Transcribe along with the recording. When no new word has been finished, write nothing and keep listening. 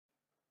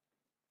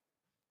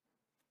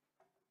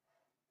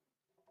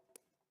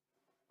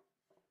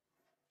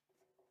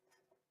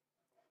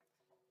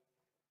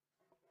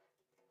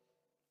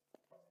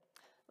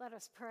Let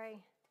us pray.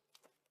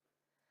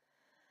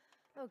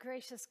 Oh,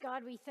 gracious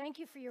God, we thank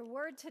you for your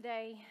word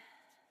today.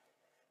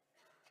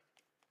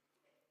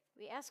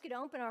 We ask you to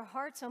open our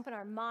hearts, open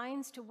our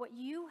minds to what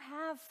you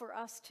have for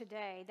us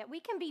today, that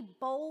we can be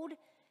bold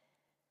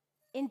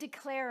in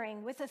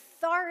declaring with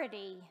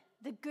authority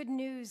the good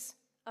news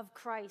of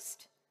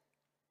Christ.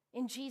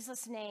 In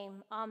Jesus'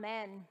 name,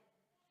 amen.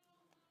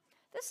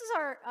 This is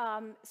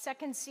our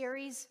second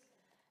series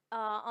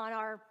on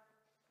our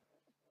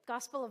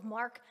Gospel of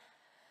Mark.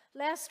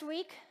 Last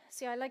week,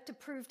 I like to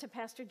prove to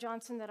Pastor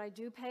Johnson that I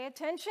do pay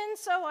attention,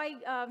 so I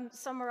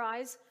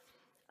summarize.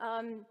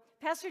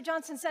 Pastor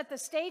Johnson set the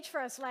stage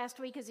for us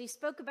last week as he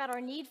spoke about our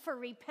need for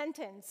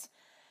repentance.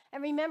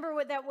 And remember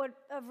what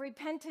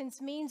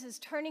repentance means is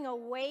turning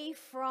away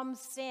from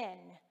sin,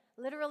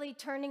 literally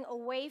turning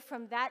away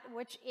from that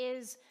which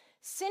is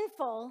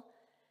sinful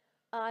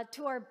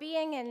to our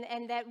being,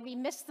 and that we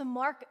miss the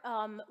mark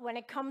when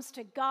it comes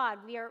to God.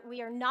 We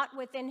are not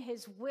within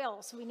his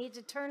will, so we need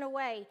to turn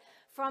away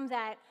from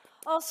that.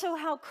 Also,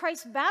 how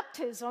Christ's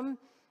baptism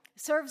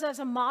serves as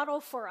a model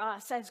for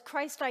us, as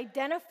Christ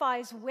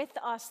identifies with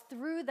us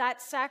through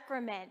that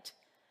sacrament.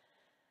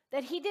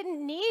 That he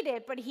didn't need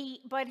it, but he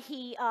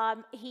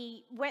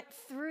went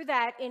through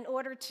that in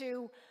order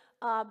to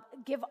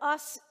give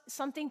us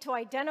something to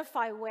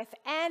identify with,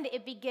 and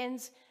it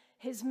begins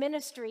his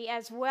ministry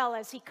as well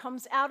as he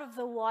comes out of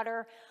the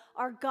water,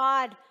 our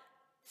God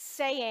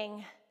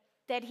saying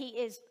that he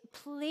is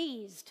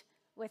pleased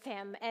with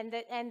him, and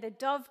the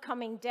dove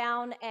coming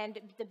down, and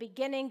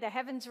the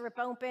heavens rip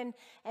open,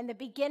 and the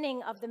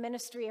beginning of the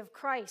ministry of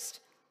Christ.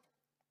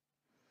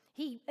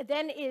 He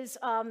then is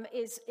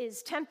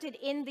tempted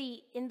in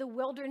the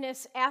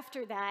wilderness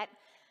after that,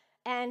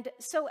 and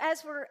so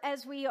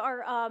as we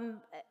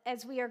are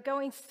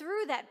going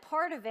through that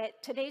part of it,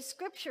 today's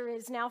scripture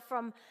is now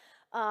from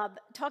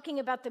talking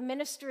about the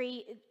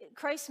ministry,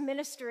 Christ's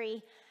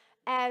ministry,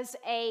 as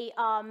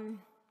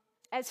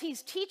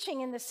he's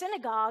teaching in the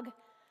synagogue.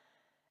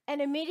 And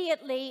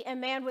immediately a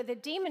man with a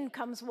demon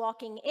comes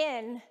walking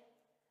in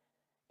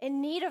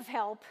need of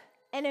help,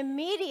 and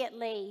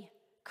immediately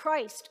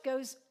Christ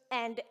goes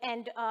and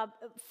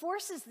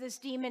forces this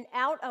demon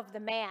out of the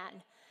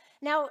man.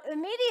 Now,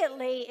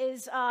 immediately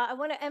is, I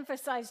want to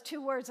emphasize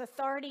two words,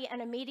 authority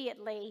and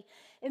immediately.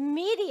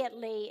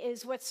 Immediately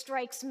is what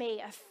strikes me.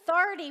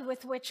 Authority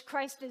with which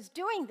Christ is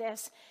doing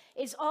this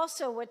is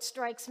also what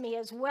strikes me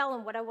as well,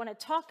 and what I want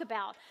to talk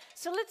about.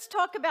 So let's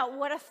talk about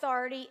what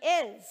authority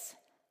is.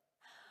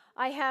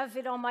 I have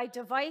it on my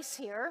device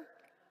here.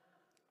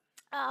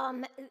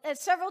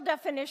 Several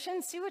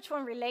definitions, see which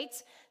one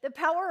relates. The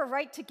power or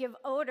right to give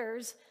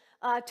orders,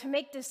 to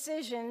make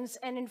decisions,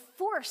 and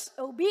enforce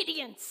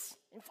obedience.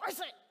 Enforce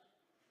it.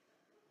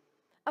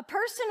 A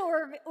person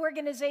or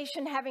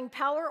organization having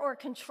power or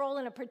control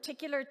in a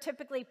particular,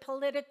 typically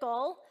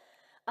political,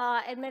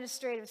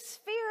 administrative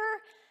sphere.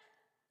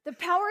 The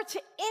power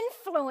to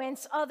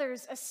influence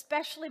others,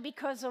 especially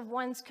because of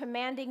one's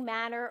commanding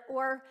manner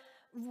or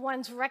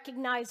one's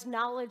recognized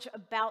knowledge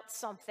about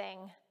something.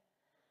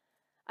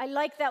 I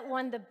like that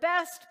one the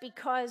best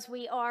because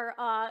we are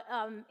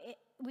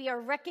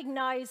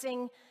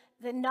recognizing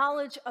the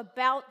knowledge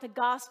about the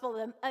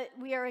gospel.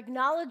 We are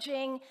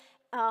acknowledging,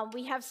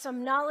 we have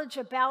some knowledge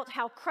about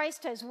how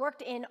Christ has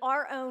worked in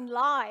our own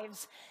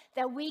lives,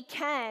 that we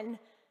can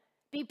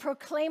be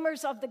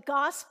proclaimers of the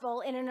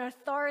gospel in an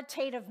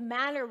authoritative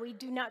manner. We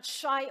do not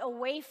shy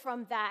away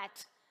from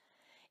that.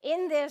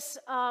 In this,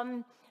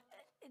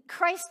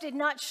 Christ did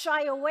not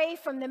shy away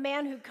from the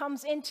man who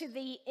comes into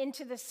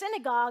the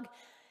synagogue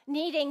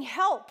needing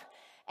help.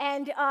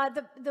 And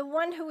the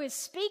one who is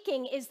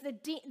speaking is the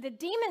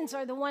demons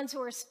are the ones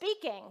who are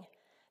speaking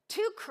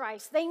to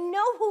Christ. They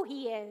know who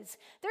he is.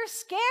 They're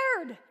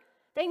scared.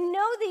 They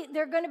know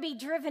they're going to be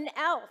driven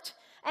out.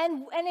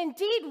 And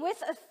indeed,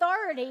 with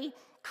authority,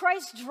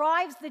 Christ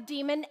drives the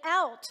demon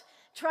out.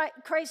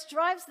 Christ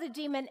drives the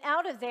demon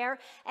out of there,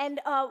 and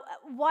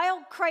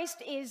while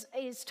Christ is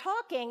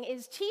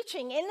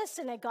teaching in the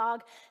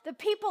synagogue, the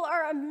people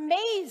are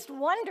amazed,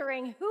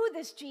 wondering who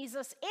this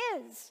Jesus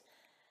is,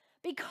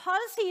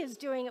 because he is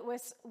doing it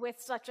with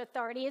such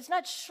authority. He's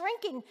not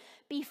shrinking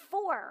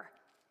before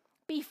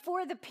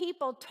the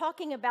people,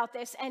 talking about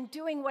this and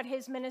doing what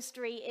his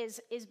ministry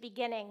is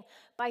beginning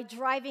by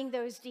driving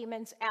those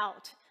demons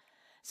out.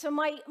 So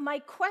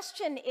my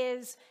question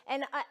is,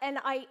 and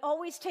I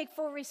always take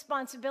full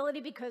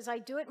responsibility because I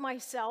do it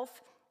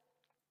myself,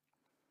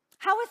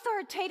 how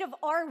authoritative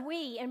are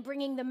we in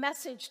bringing the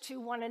message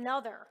to one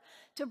another,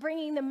 to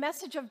bringing the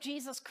message of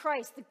Jesus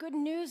Christ, the good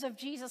news of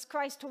Jesus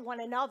Christ to one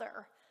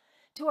another,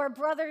 to our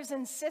brothers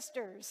and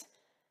sisters?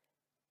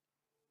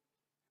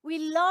 We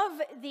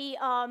love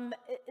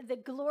the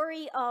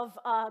glory of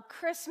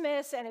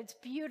Christmas, and it's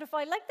beautiful.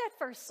 I like that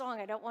first song,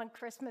 I Don't Want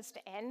Christmas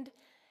to End.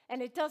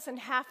 And it doesn't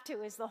have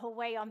to, is the whole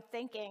way I'm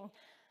thinking.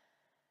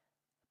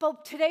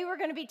 But today we're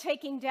going to be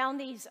taking down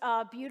these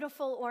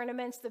beautiful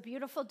ornaments, the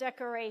beautiful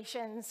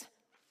decorations.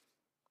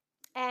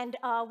 And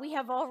we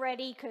have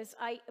already,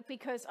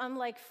 because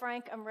unlike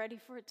Frank, I'm ready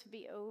for it to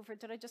be over.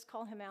 Did I just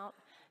call him out?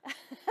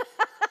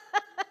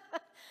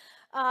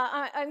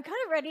 I'm kind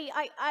of ready.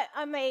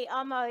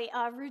 I'm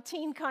a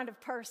routine kind of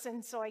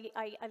person, so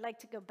I like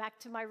to go back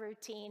to my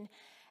routine.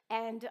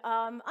 And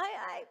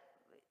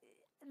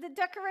the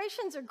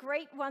decorations are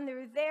great when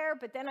they're there,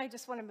 but then I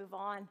just want to move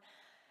on.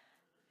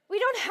 We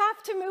don't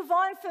have to move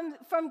on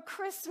from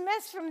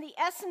Christmas, from the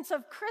essence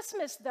of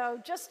Christmas, though.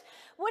 Just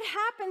what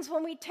happens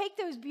when we take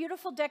those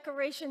beautiful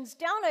decorations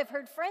down? I've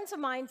heard friends of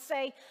mine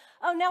say,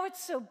 oh, now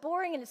it's so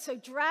boring and it's so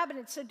drab and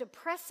it's so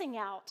depressing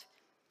out.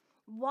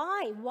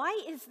 Why? Why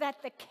is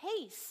that the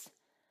case?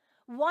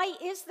 Why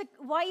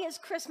is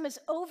Christmas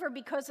over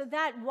because of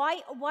that?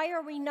 Why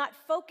are we not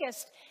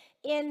focused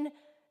in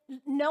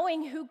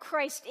knowing who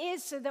Christ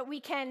is so that we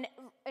can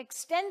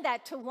extend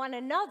that to one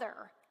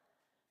another?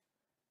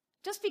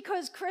 Just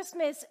because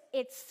Christmas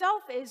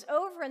itself is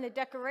over and the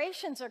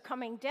decorations are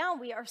coming down,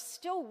 we are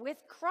still with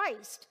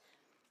Christ.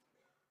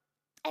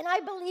 And I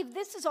believe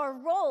this is our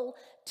role,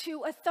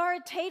 to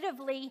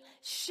authoritatively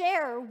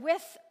share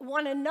with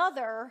one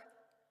another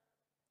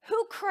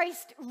who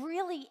Christ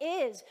really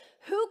is,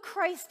 who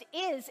Christ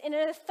is in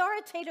an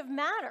authoritative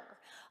manner.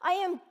 I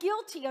am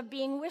guilty of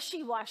being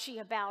wishy-washy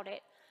about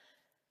it.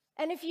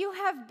 And if you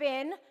have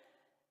been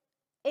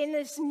in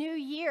this new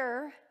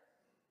year,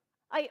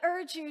 I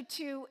urge you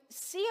to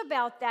see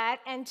about that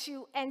and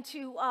to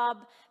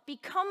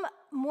become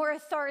more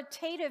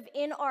authoritative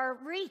in our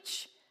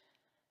reach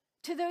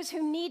to those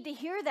who need to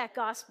hear that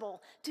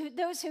gospel, to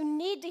those who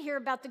need to hear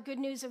about the good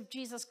news of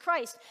Jesus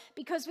Christ,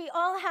 because we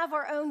all have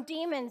our own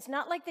demons,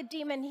 not like the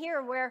demon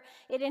here where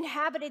it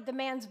inhabited the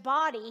man's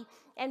body,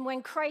 and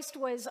when Christ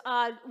was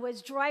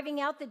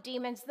driving out the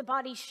demons, the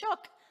body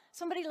shook.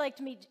 Somebody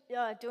liked me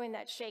doing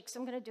that shake,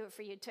 so I'm going to do it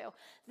for you too.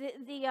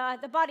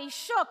 The body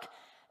shook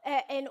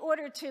in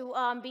order to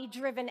be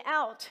driven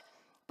out.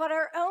 But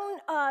our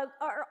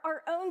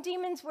own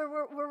demons, where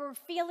we're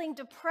feeling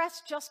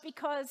depressed just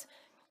because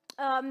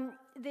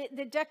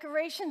the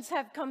decorations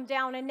have come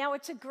down, and now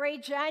it's a gray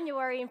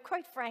January. And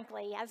quite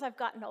frankly, as I've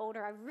gotten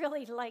older, I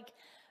really like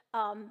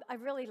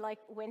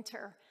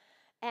winter.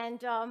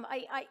 And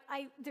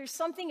there's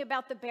something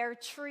about the bare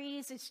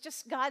trees. It's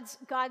just God's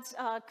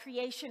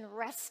creation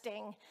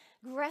resting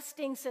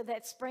so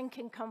that spring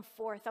can come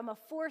forth. I'm a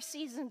 4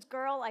 seasons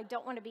girl. I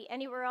don't want to be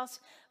anywhere else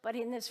but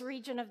in this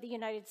region of the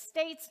United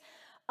States.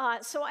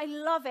 So I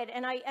love it,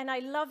 and I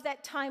love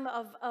that time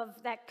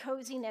of that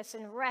coziness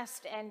and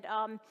rest,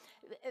 and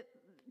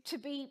to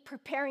be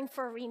preparing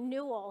for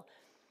renewal.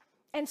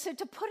 And so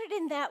to put it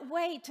in that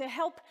way, to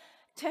help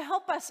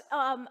us,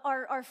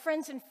 our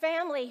friends and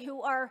family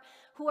who are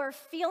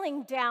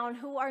feeling down,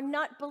 who are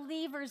not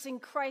believers in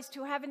Christ,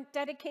 who haven't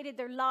dedicated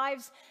their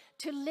lives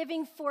to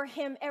living for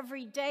Him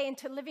every day and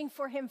to living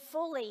for Him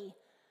fully,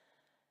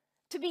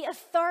 to be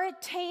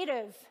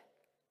authoritative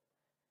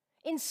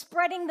in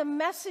spreading the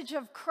message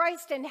of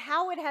Christ and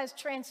how it has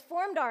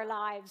transformed our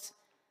lives.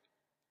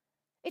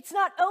 It's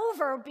not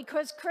over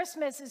because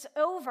Christmas is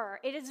over.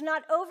 It is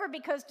not over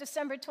because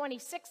December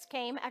 26th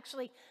came.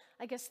 Actually,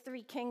 I guess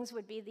 3 Kings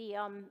would be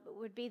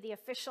the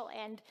official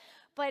end.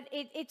 But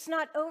it's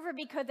not over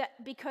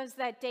because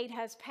that date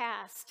has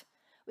passed.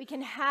 We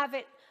can have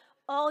it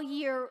all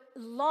year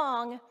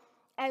long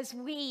as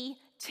we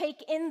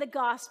take in the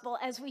gospel,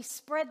 as we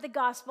spread the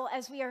gospel,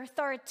 as we are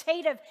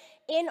authoritative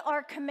in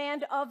our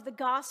command of the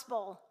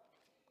gospel.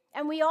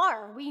 And we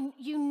are.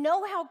 You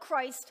know how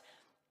Christ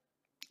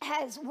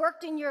has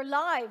worked in your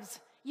lives.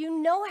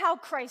 You know how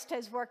Christ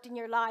has worked in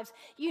your lives.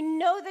 You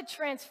know the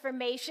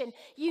transformation.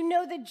 You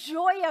know the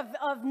joy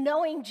of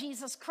knowing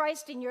Jesus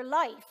Christ in your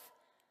life.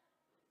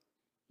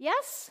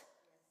 Yes?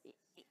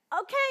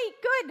 Okay,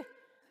 good.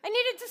 I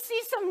needed to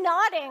see some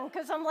nodding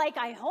because I'm like,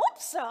 I hope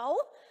so.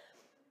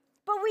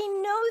 But we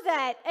know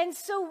that, and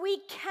so we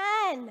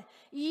can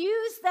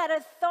use that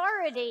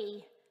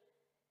authority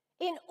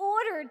in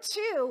order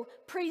to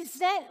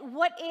present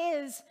what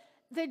is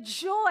the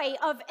joy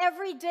of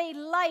everyday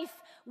life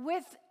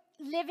with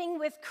living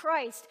with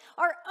Christ.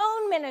 Our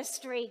own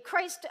ministry,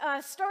 Christ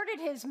started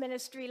His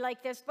ministry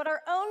like this, but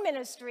our own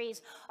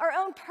ministries, our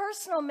own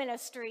personal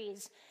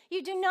ministries.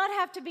 You do not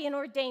have to be an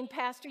ordained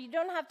pastor. You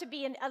don't have to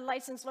be a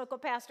licensed local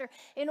pastor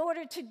in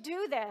order to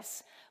do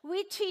this.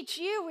 We teach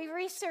you, we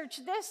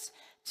research this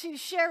to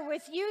share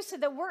with you so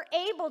that we're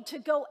able to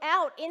go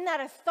out in that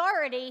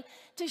authority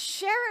to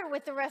share it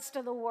with the rest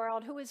of the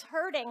world who is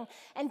hurting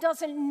and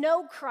doesn't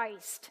know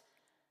Christ,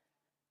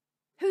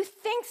 who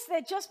thinks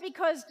that just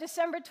because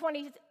December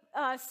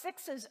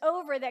 26th is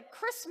over, that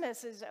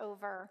Christmas is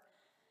over.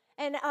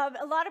 And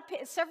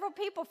several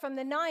people from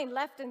the 9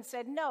 left and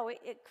said, no,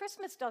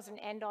 Christmas doesn't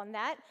end on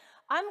that.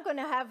 I'm going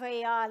to have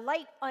a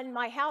light on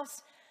my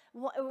house,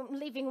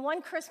 leaving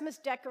one Christmas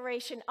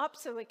decoration up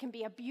so it can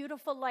be a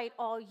beautiful light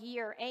all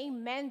year.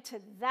 Amen to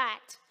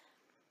that.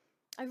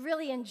 I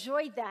really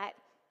enjoyed that.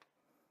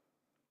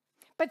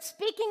 But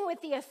speaking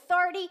with the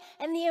authority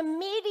and the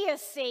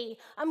immediacy,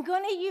 I'm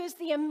going to use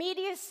the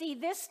immediacy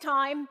this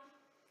time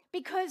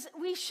because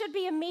we should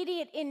be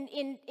immediate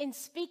in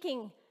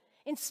speaking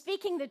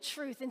the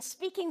truth, in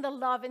speaking the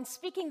love, in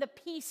speaking the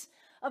peace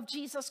of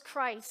Jesus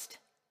Christ.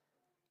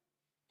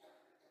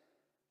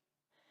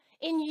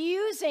 in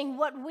using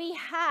what we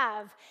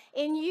have,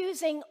 in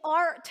using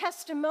our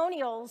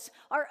testimonials,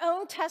 our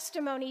own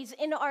testimonies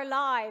in our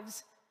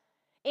lives,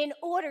 in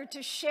order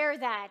to share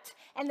that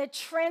and the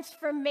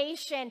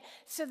transformation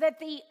so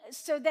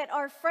that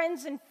our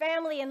friends and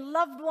family and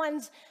loved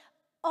ones,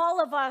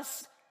 all of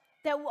us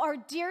that are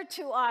dear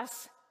to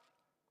us,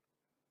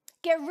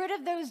 get rid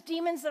of those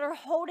demons that are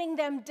holding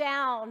them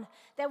down,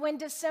 that when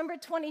December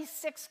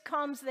 26th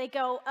comes, they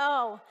go,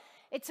 oh,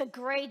 it's a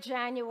gray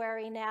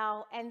January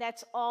now, and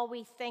that's all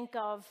we think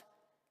of.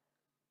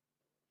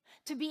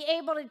 To be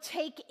able to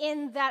take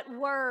in that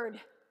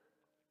word,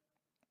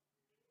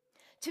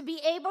 to be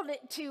able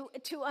to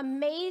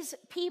amaze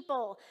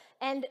people.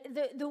 And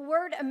the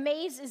word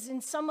amaze is in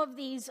some of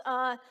these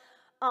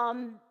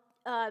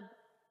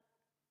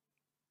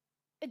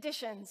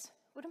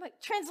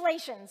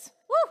translations.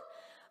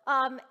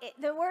 Woo!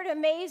 The word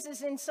amaze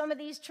is in some of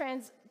these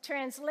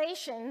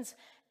translations,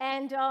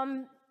 and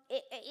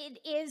it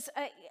is,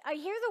 I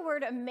hear the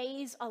word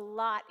amaze a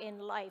lot in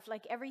life,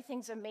 like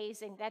everything's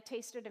amazing. That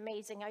tasted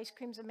amazing. Ice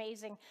cream's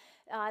amazing.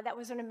 That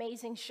was an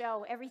amazing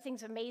show.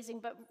 Everything's amazing,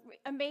 but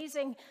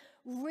amazing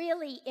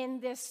really in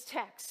this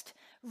text,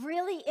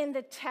 really in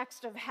the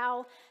text of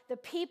how the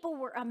people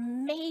were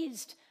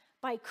amazed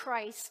by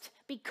Christ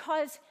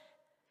because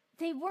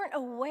they weren't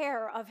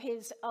aware of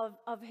his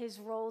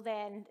role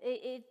then.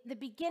 The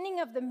beginning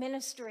of the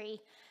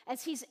ministry,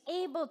 as he's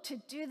able to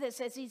do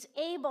this, as he's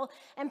able,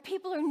 and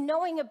people are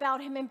knowing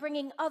about him and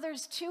bringing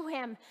others to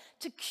him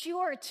to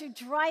cure, to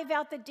drive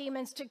out the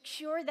demons, to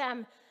cure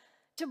them,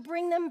 to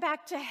bring them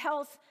back to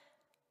health,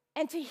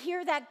 and to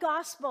hear that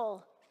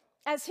gospel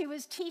as he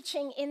was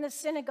teaching in the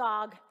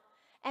synagogue.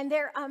 And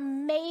they're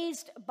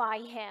amazed by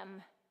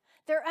him.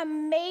 They're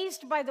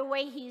amazed by the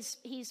way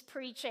he's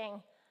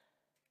preaching.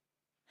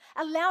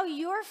 Allow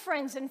your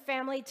friends and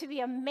family to be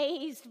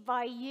amazed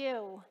by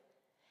you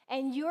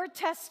and your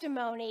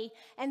testimony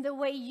and the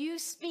way you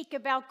speak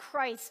about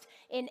Christ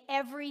in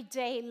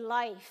everyday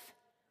life,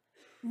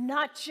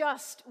 not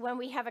just when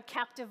we have a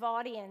captive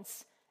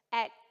audience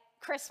at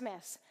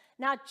Christmas,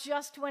 not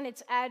just when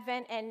it's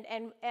Advent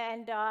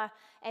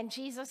and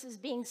Jesus is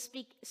being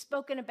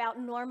spoken about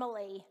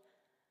normally,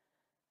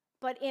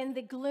 but in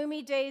the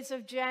gloomy days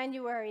of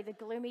January, the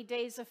gloomy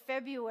days of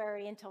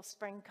February until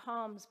spring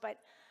comes. But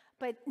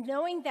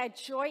knowing that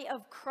joy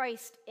of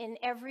Christ in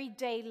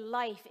everyday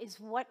life is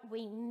what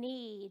we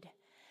need.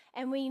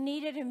 And we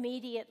need it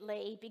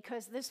immediately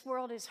because this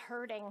world is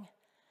hurting.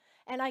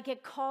 And I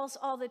get calls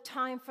all the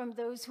time from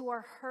those who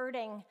are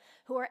hurting,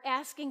 who are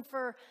asking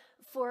for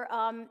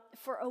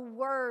a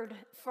word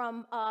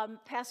from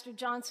Pastor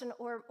Johnson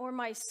or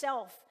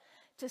myself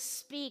to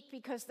speak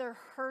because they're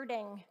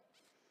hurting,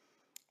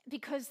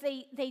 because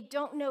they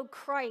don't know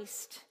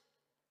Christ.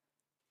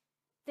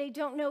 They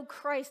don't know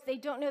Christ. They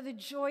don't know the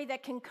joy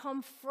that can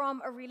come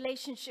from a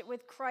relationship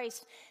with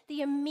Christ,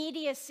 the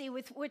immediacy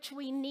with which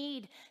we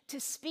need to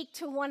speak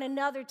to one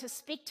another, to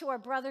speak to our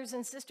brothers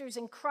and sisters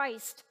in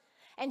Christ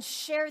and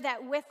share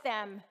that with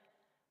them.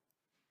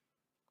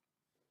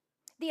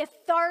 The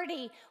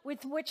authority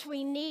with which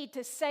we need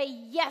to say,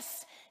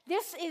 yes,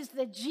 this is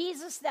the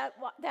Jesus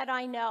that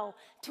I know,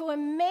 to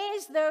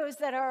amaze those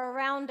that are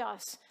around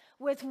us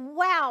with,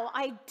 wow,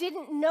 I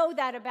didn't know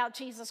that about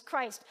Jesus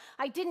Christ.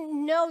 I didn't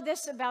know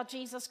this about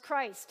Jesus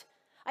Christ.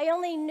 I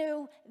only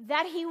knew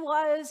that he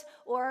was,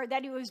 or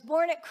that he was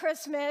born at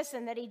Christmas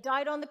and that he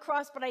died on the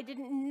cross, but I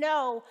didn't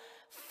know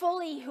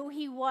fully who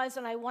he was,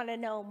 and I want to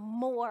know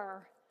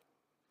more.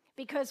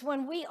 Because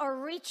when we are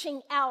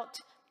reaching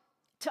out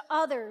to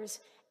others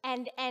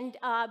and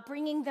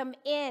bringing them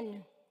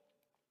in,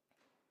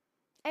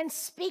 and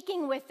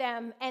speaking with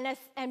them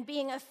and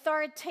being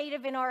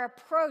authoritative in our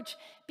approach,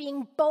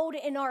 being bold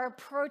in our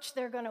approach,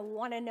 they're going to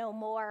want to know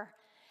more.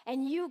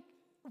 And you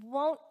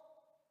want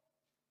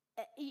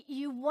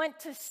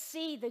to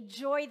see the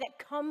joy that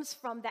comes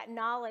from that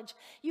knowledge.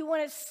 You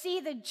want to see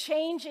the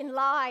change in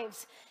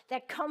lives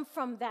that come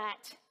from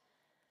that.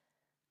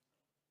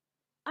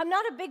 I'm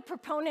not a big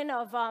proponent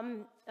of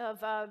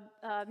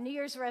New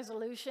Year's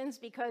resolutions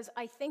because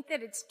I think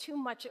that it's too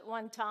much at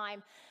one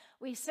time.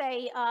 We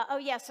say, oh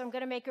yes, I'm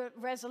going to make a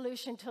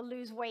resolution to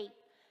lose weight.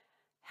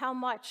 How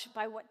much?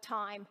 By what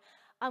time?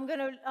 I'm going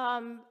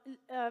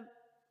to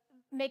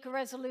make a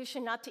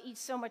resolution not to eat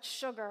so much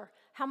sugar.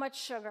 How much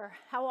sugar?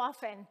 How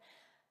often?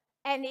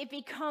 And it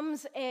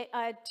becomes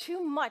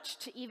too much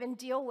to even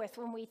deal with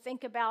when we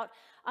think about,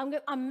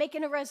 I'm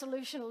making a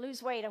resolution to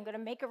lose weight. I'm going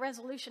to make a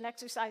resolution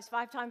exercise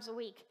 5 times a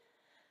week.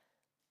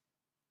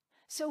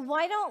 So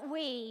why don't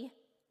we,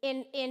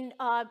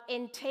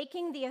 in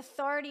taking the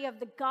authority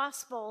of the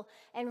gospel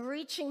and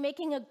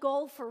making a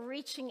goal for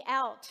reaching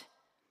out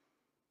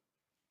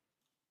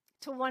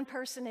to one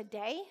person a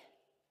day?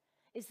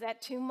 Is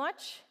that too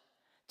much?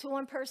 To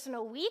one person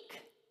a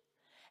week?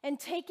 And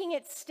taking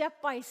it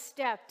step by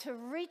step to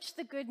reach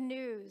the good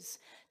news,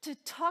 to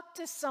talk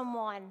to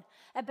someone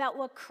about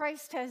what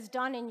Christ has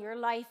done in your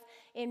life,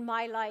 in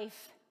my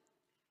life.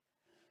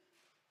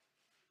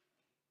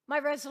 My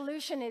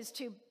resolution is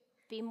to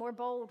be more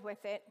bold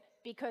with it,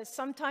 because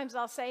sometimes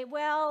I'll say,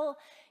 well,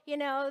 you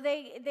know,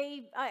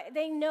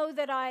 they know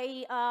that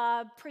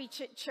I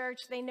preach at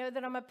church. They know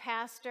that I'm a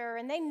pastor,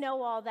 and they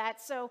know all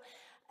that. So,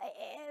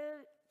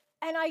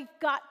 and I've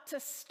got to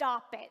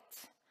stop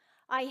it.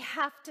 I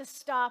have to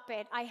stop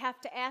it. I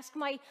have to ask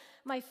my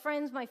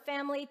friends, my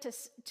family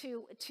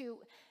to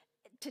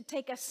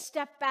take a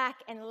step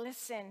back and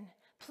listen.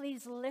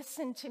 Please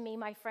listen to me,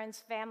 my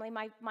friends, family,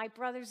 my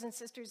brothers and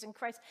sisters in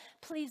Christ.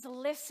 Please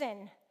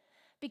listen,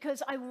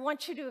 because I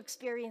want you to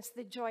experience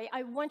the joy.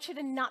 I want you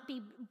to not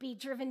be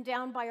driven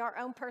down by our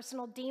own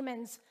personal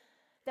demons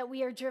that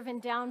we are driven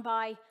down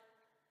by,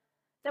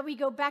 that we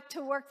go back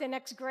to work the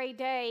next gray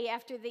day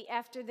after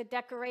the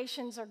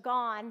decorations are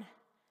gone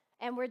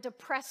and we're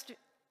depressed.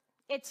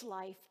 It's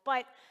life.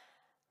 But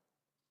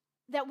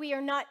that we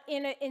are not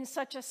in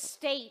such a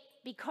state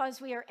because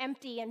we are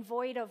empty and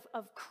void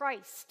of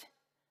Christ.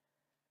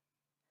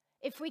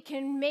 If we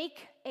can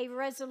make a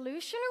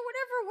resolution, or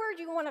whatever word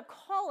you want to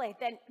call it,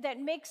 that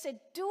makes it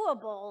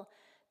doable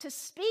to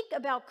speak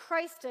about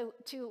Christ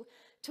to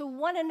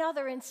one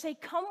another and say,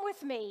 come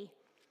with me,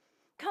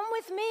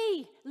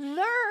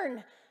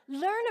 learn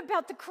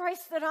about the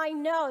Christ that I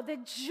know, the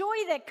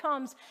joy that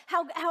comes,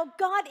 how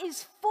God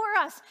is for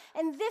us,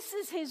 and this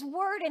is his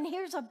word, and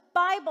here's a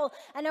Bible,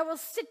 and I will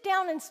sit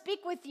down and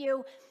speak with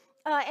you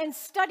and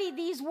study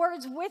these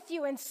words with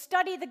you and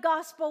study the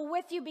gospel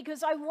with you,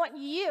 because I want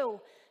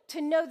you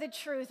to know the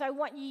truth. I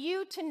want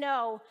you to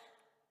know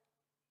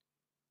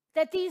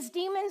that these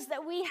demons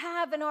that we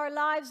have in our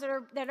lives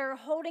that are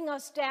holding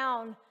us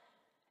down,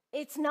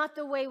 it's not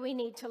the way we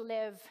need to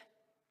live.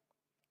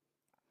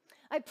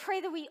 I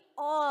pray that we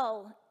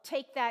all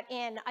take that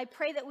in. I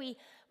pray that we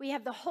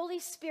have the Holy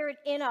Spirit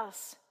in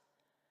us.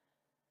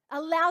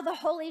 Allow the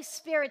Holy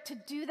Spirit to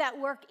do that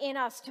work in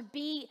us, to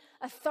be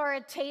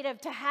authoritative,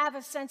 to have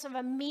a sense of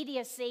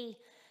immediacy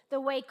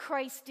the way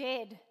Christ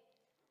did,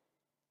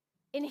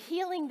 in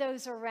healing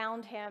those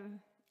around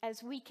him,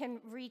 as we can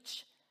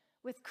reach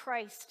with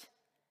Christ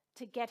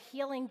to get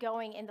healing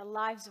going in the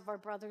lives of our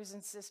brothers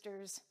and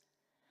sisters.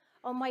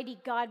 Almighty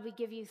God, we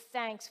give you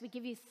thanks. We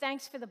give you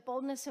thanks for the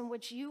boldness in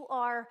which you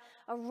are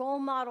a role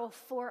model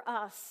for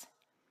us.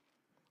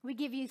 We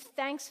give you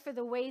thanks for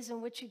the ways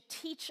in which you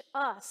teach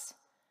us.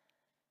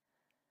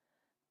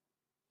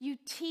 You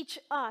teach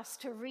us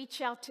to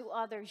reach out to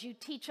others. You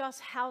teach us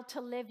how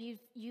to live.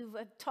 You've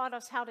taught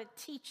us how to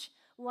teach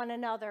one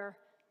another.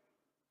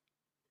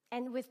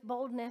 And with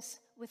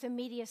boldness, with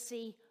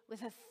immediacy,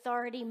 with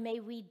authority, may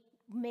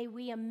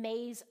we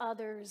amaze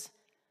others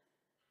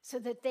so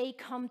that they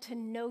come to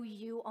know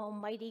you,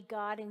 Almighty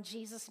God. In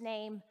Jesus'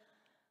 name,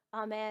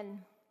 amen.